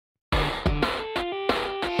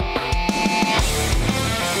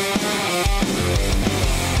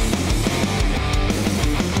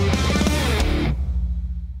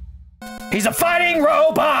He's a fighting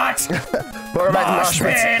robot! Welcome back to Mosh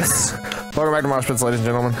Pits! Welcome back to Mosh Pits, ladies and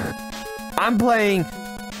gentlemen. I'm playing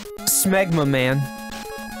Smegma Man.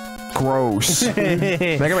 Gross.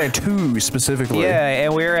 Mega Man 2 specifically. Yeah,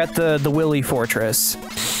 and we're at the Wily Fortress.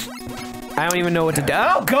 I don't even know what to do.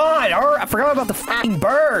 Oh god! I forgot about the fucking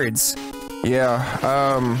birds! Yeah,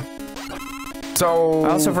 so... I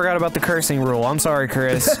also forgot about the cursing rule. I'm sorry,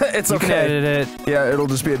 Chris. It's you okay. can edit it. Yeah, it'll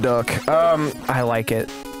just be a duck. I like it.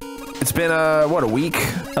 It's been, what, a week?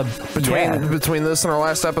 Between this and our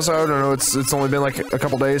last episode? I know it's only been like a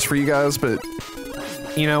couple days for you guys, but...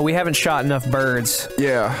 You know, we haven't shot enough birds.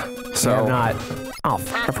 Yeah, so... We have not. Oh,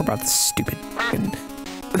 fuck, I forgot the stupid fucking...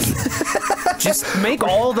 Just make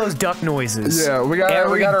all those duck noises. Yeah, we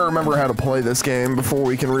gotta remember how to play this game before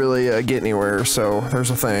we can really get anywhere, so there's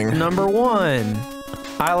a thing. Number 1,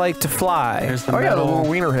 I like to fly. Oh yeah, the little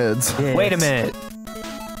wiener heads. Yes. Wait a minute.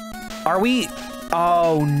 Are we...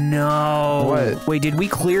 Oh no. What? Wait, did we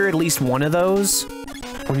clear at least one of those?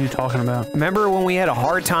 What are you talking about? Remember when we had a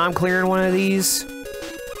hard time clearing one of these?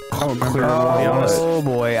 Oh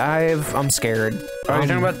boy, I'm scared. Are you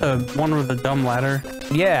talking about the one with the dumb ladder?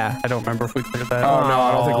 Yeah. I don't remember if we cleared that. Oh no,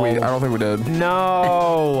 I don't think we did.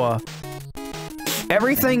 No.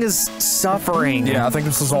 Everything is suffering. Yeah, I think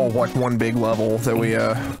this is all like one big level that we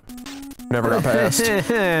never got past.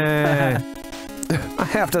 I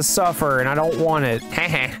have to suffer and I don't want it.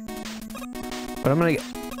 But I'm gonna get...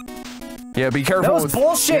 Yeah, be careful. That was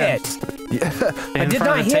bullshit! Yeah. I did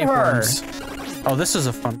not hit her! Oh, this is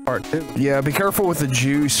a fun part too. Yeah, be careful with the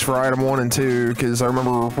juice for item 1 and 2, because I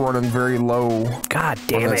remember running very low. God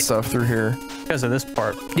damn on it. that stuff through here. Because of this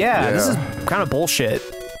part. Yeah, this is kind of bullshit.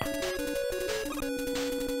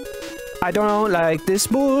 I don't like this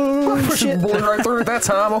bullshit. Blowing right through it that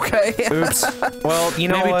time, okay. Oops. Well, you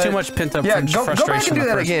know Maybe what? too much pent up go back frustration. and do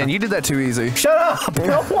that again. You did that too easy. Shut up! I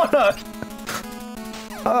don't wanna...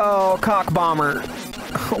 Oh, cock bomber.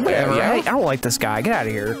 Whatever. Yeah. I don't like this guy. Get out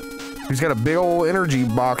of here. He's got a big old energy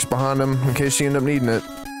box behind him in case you end up needing it.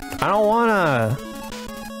 I don't wanna.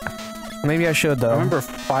 Maybe I should though. I remember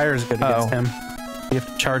fire's good against him. You have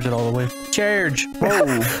to charge it all the way. Charge!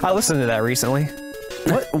 Whoa! I listened to that recently.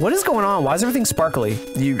 What is going on? Why is everything sparkly?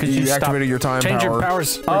 You activated your time Change power. your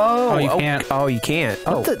powers. Oh, you can't. Oh, you can't.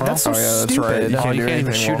 Oh, That's so yeah, that's stupid. right. You can't you do can't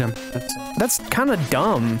even anything shoot him. That's kind of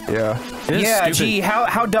dumb. Yeah. It is Yeah, stupid. gee,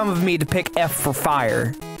 how dumb of me to pick F for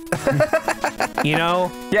fire. You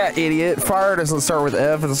know? Yeah, idiot. Fire doesn't start with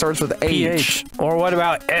F, it starts with H. Or what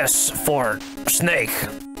about S for snake?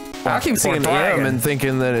 I keep seeing M and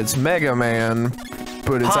thinking that it's Mega Man,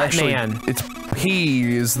 but it's Hot actually Man. it's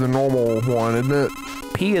P is the normal one, isn't it?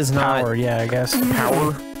 P is not Power, yeah, I guess.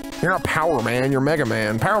 Power. You're not Power Man, you're Mega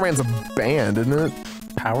Man. Power Man's a band, isn't it?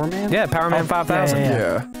 Power Man? Yeah, Power Man 5000.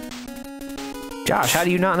 Yeah. Josh, how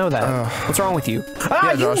do you not know that? What's wrong with you?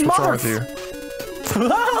 Yeah, Josh, what's wrong with you?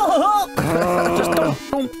 Just don't.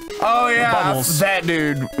 Oh yeah, Bubbles. that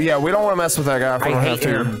dude. Yeah, we don't want to mess with that guy if we don't have hate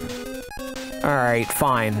to. him. All right,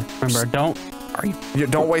 fine. Remember, don't. You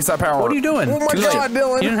don't waste that power. What are you doing? Oh my Too late. god,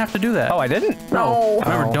 Dylan. You didn't have to do that. Oh, I didn't? No.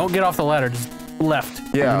 Remember, don't get off the ladder. Just left.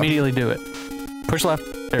 Yeah. And immediately do it. Push left.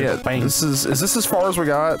 There you Yeah, go. Bang. is this as far as we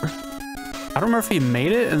got? I don't remember if he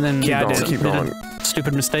made it and then Yeah, I did. Keep did going. a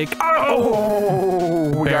stupid mistake. Oh,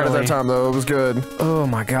 we got it Barely. that time though. It was good. Oh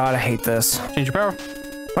my god, I hate this. Change your power.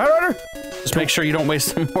 Right, Just make sure you don't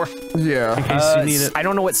waste some more in Yeah. case you need it. I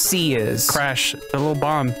don't know what C is. Crash. The little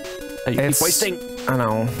bomb that you It's keep wasting. I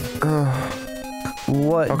know.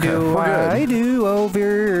 What Okay, do we're good. I do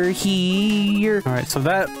over here? All right, so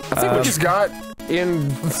that I think we just got in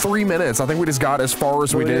 3 minutes. I think we just got as far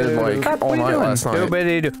as we did like all night last night.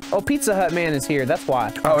 Nobody do. Oh, Pizza Hut Man is here. That's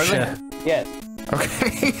why. Oh, is shit. it? Yes.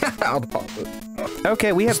 Okay. I'll pop it.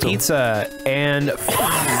 Okay, we have pizza and.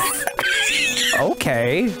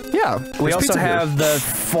 Okay. Yeah. We there's also pizza here. have the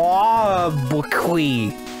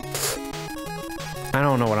Fabqui. I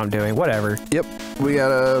don't know what I'm doing. Whatever. Yep. We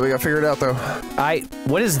gotta figure it out though.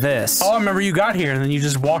 What is this? Oh, I remember you got here and then you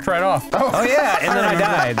just walked right off. Oh yeah, and then I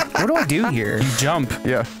died. What do I do here? You jump.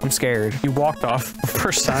 Yeah. I'm scared. You walked off the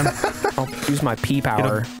first time. I'll use my P Get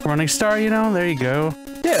power. a running star, you know? There you go.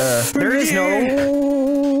 Yeah. There is no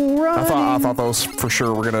running. I thought those for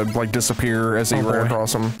sure were gonna like disappear as he ran boy.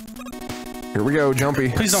 across them. Here we go, Jumpy.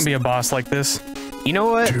 Please don't be a boss like this. You know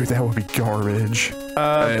what? Dude, that would be garbage.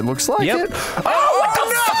 It looks like Yep. it. Oh, what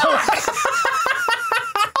the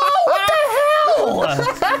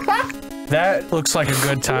That looks like a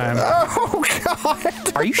good time. Oh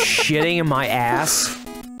god. Are you shitting in my ass?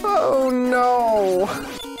 Oh no.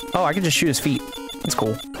 Oh, I can just shoot his feet. That's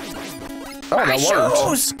cool. Oh, that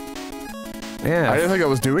worked. Yeah. I didn't think I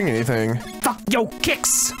was doing anything. Fuck yo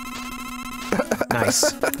kicks.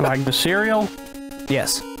 Nice. Like the cereal?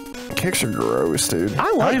 Yes. Kicks are gross, dude. I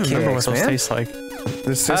I like don't even remember what Kix, those man. taste like.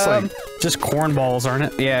 This tastes like Just cornballs, aren't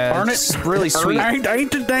it? Yeah, Aren't it's it? really sweet. I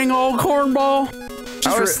ain't the dang old cornball.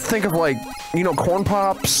 I always think of like, you know, corn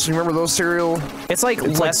pops. You remember those cereal? It's like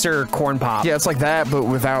lesser corn pop. Yeah, it's like that, but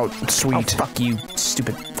without Oh, sweet. fuck you,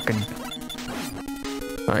 stupid fucking...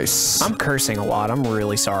 Nice. I'm cursing a lot. I'm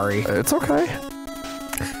really sorry. It's okay.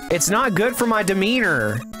 It's not good for my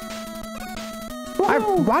demeanor.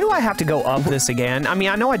 Why do I have to go up this again? I mean,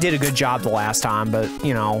 I know I did a good job the last time, but,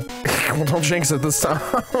 you know. Well, don't jinx it this time.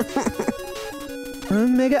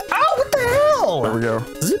 Mega... Oh, what the hell? There we go.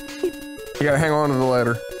 You gotta hang on to the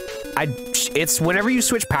ladder. It's whenever you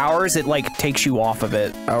switch powers, it, like, takes you off of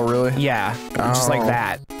it. Oh, really? Yeah, just like Oh.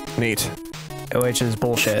 that. Neat. Which is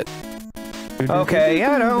bullshit. Okay,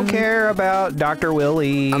 I don't care about Dr.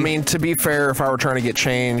 Wily. I mean, to be fair, if I were trying to get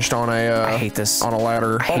changed on a I hate this. on a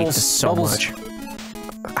ladder. I hate this so much.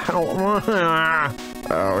 I don't want.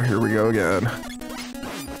 Oh, here we go again.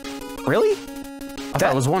 Really? I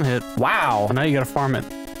thought it was one hit. Wow. But now you gotta farm it.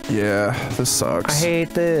 Yeah, this sucks. I hate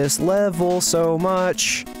this level so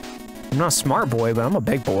much. I'm not a smart boy, but I'm a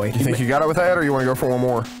big boy. You think you got it with that, or you want to go for one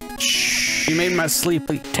more? You made my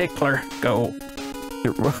sleepy tickler go.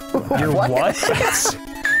 Your what?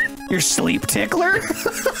 Your sleep tickler?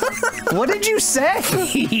 What did you say?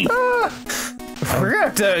 We're gonna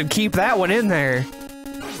have to keep that one in there.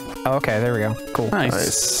 Okay, there we go. Cool.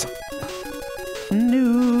 Nice.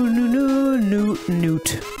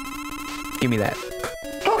 Newt. Give me that.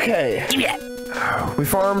 Okay. Give me that. We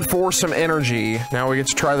farmed for some energy. Now we get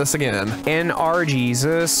to try this again. NR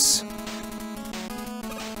Jesus.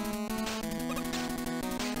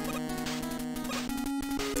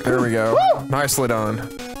 There we go. Woo! Nicely done.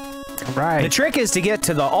 Right. The trick is to get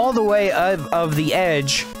to the all the way of the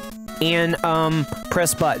edge and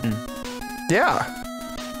press button. Yeah.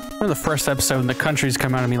 We're the first episode and the country's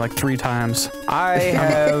come out of me like 3 times. I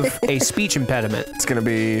have a speech impediment. It's gonna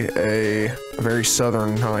be a very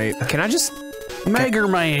southern night. Can I just Mega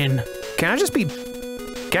Man. can I just be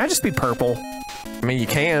purple? I mean, you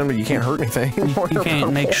can, but you can't hurt anything. You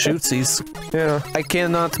can't make shootsies. Yeah. I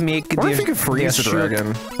cannot make. What if you could freeze the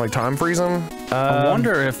dragon? Like time freeze him? I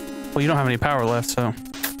wonder if. Well, you don't have any power left, so.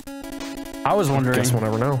 I was wondering Guess we'll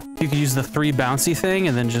never know. if you could use the 3 bouncy thing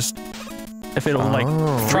and then just. If it'll like.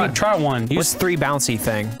 Try one. What's 3 bouncy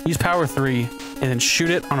thing? Use power 3 and then shoot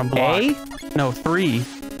it on a block. A? No, 3.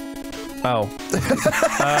 Oh.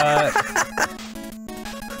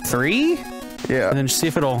 3? Yeah. And then see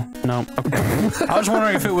if it'll. No. Okay. I was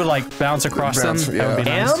wondering if it would like bounce across Bounce, them. yeah. That would be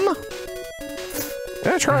nice. M?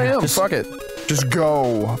 Yeah, try him. Just- Fuck it. Just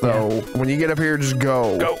go, though. When you get up here, just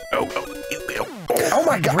go. Go. Oh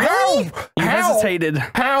my god. Really? You How? hesitated.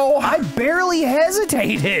 How? I barely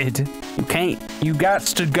hesitated. You can't. You got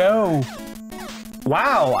to go.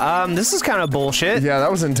 Wow. This is kind of bullshit. Yeah, that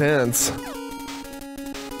was intense.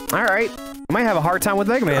 All right. I might have a hard time with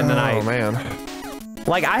Mega Man tonight. Oh, man.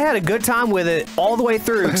 Like, I had a good time with it all the way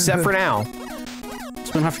through, except for now. So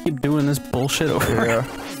we don't have to keep doing this bullshit over. Yeah.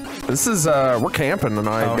 This is, we're camping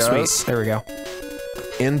tonight, Oh, guys. sweet. There we go.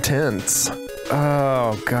 Intense.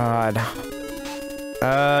 Oh, God.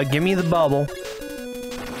 Give me the bubble.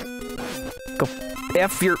 Go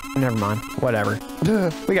F your... Never mind. Whatever.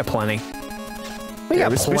 We got plenty. We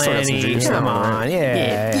got we still got some plenty. juice Come now, on. right?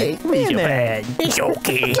 Yeah. Man. It's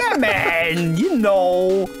okay. Man, you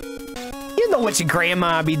know. You know what your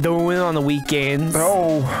grandma be doing on the weekends.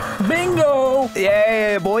 Oh. Bingo.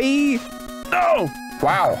 Yeah, boy. No.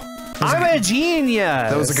 Wow. I'm a genius.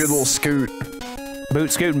 That was a good little scoot.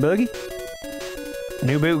 Boot scoot and boogie.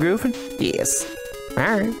 New boot goofing? Yes. All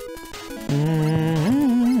right.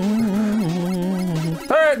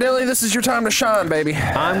 All right, Dilly, this is your time to shine, baby.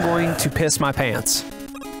 I'm going to piss my pants.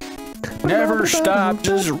 Never stop.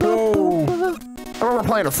 Just roll. I remember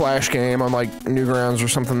playing a Flash game on like Newgrounds or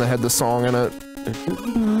something that had this song in it. It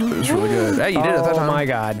was really good. Hey, you did it that time. Oh my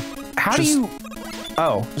god. How do you...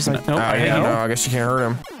 Oh. Just like, Nope. Oh, yeah, no, I guess you can't hurt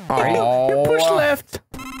him. You push left.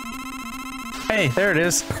 Hey, there it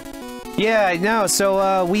is. yeah, no,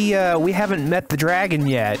 so we haven't met the dragon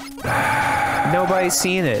yet. Nobody's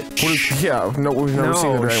seen it. Yeah, no, we've never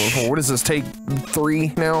seen the No, dragon before. What is this, take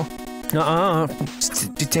 3 now?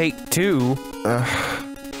 To take 2.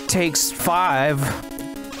 Takes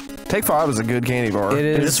 5. Take 5 is a good candy bar. It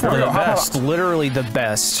is It's one of the best. literally the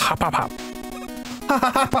best. Hop, hop, hop.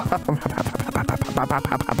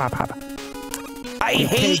 I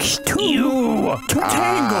hate you. To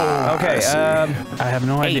tango. Okay, I have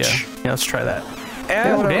no idea. H. Yeah, let's try that.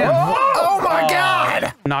 oh, damn. Oh my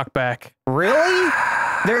god! Knockback. Really?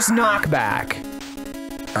 There's knockback.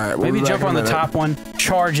 All right, Maybe jump on the top one,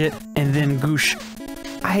 charge it, and then goosh.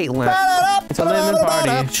 I hate lemon. It's a lemon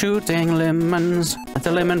party. Shooting lemons. It's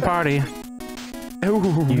a lemon party.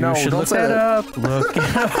 Ooh, You no, should don't look say that up. Look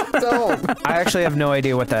it up. Don't. I actually have no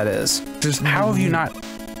idea what that is. Just How have you not?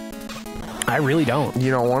 I really don't.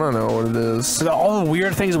 You don't want to know what it is. All the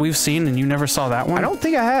weird things that we've seen, and you never saw that one. I don't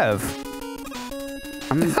think I have.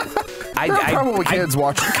 There are probably kids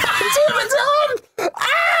watching.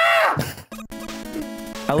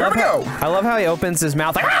 I love how he opens his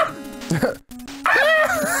mouth like. Ah!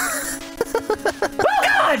 Oh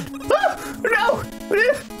God! Oh, no!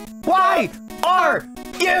 Why are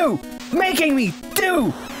you making me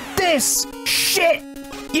do this shit?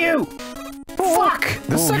 You fuck!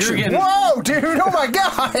 This section. you're getting- Whoa, dude! Oh my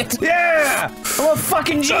God! Yeah! I'm a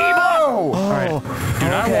fucking G-ball! Oh! All right. Do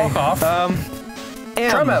not walk off.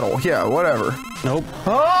 Try metal. Yeah, whatever. Nope.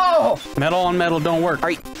 Oh! Metal on metal don't work.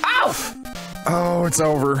 Are you? Ow! Oh, it's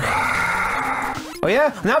over. Oh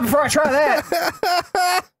yeah? Not before I try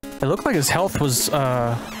that. It looked like his health was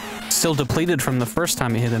still depleted from the first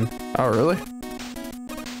time he hit him, Oh, really?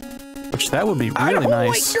 which that would be really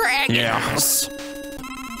nice. Dragons.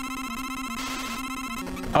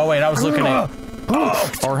 Oh wait, I was looking at.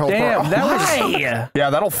 Our health Damn, bar. that was. Why? Yeah,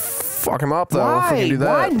 that'll fuck him up though if we can do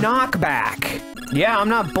Why that. knockback? Yeah, I'm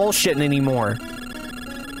not bullshitting anymore.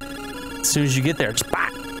 As soon as you get there,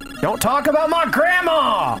 spot. Don't talk about my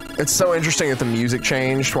grandma! It's so interesting that the music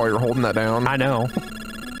changed while you're holding that down. I know.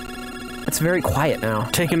 It's very quiet now.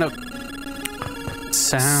 Taking up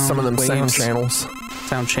sound. Some of them sound waves. channels.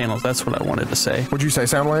 Sound channels. That's what I wanted to say. Would you say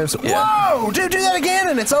sound waves? Yeah. Whoa, dude, do that again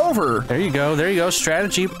and it's over. There you go. There you go.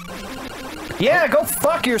 Strategy. Yeah, go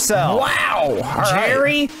fuck yourself. Wow, all right.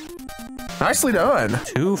 Jerry. Nicely done.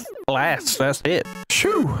 2 blasts. That's it.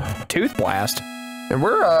 Shoo. Tooth blast. And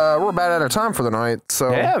we're about out of time for the night.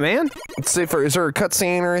 So Yeah, man. let's see if is there a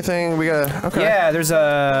cutscene or anything? We got okay. Yeah, there's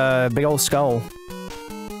a big old skull.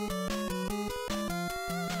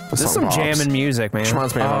 This is some jamming music, man. Which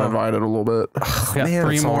reminds me of Uninvited a little bit. We got Man,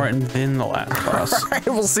 3 it's more all- and then the last boss. All right,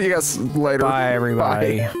 we'll see you guys later. Bye,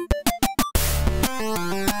 everybody. Bye.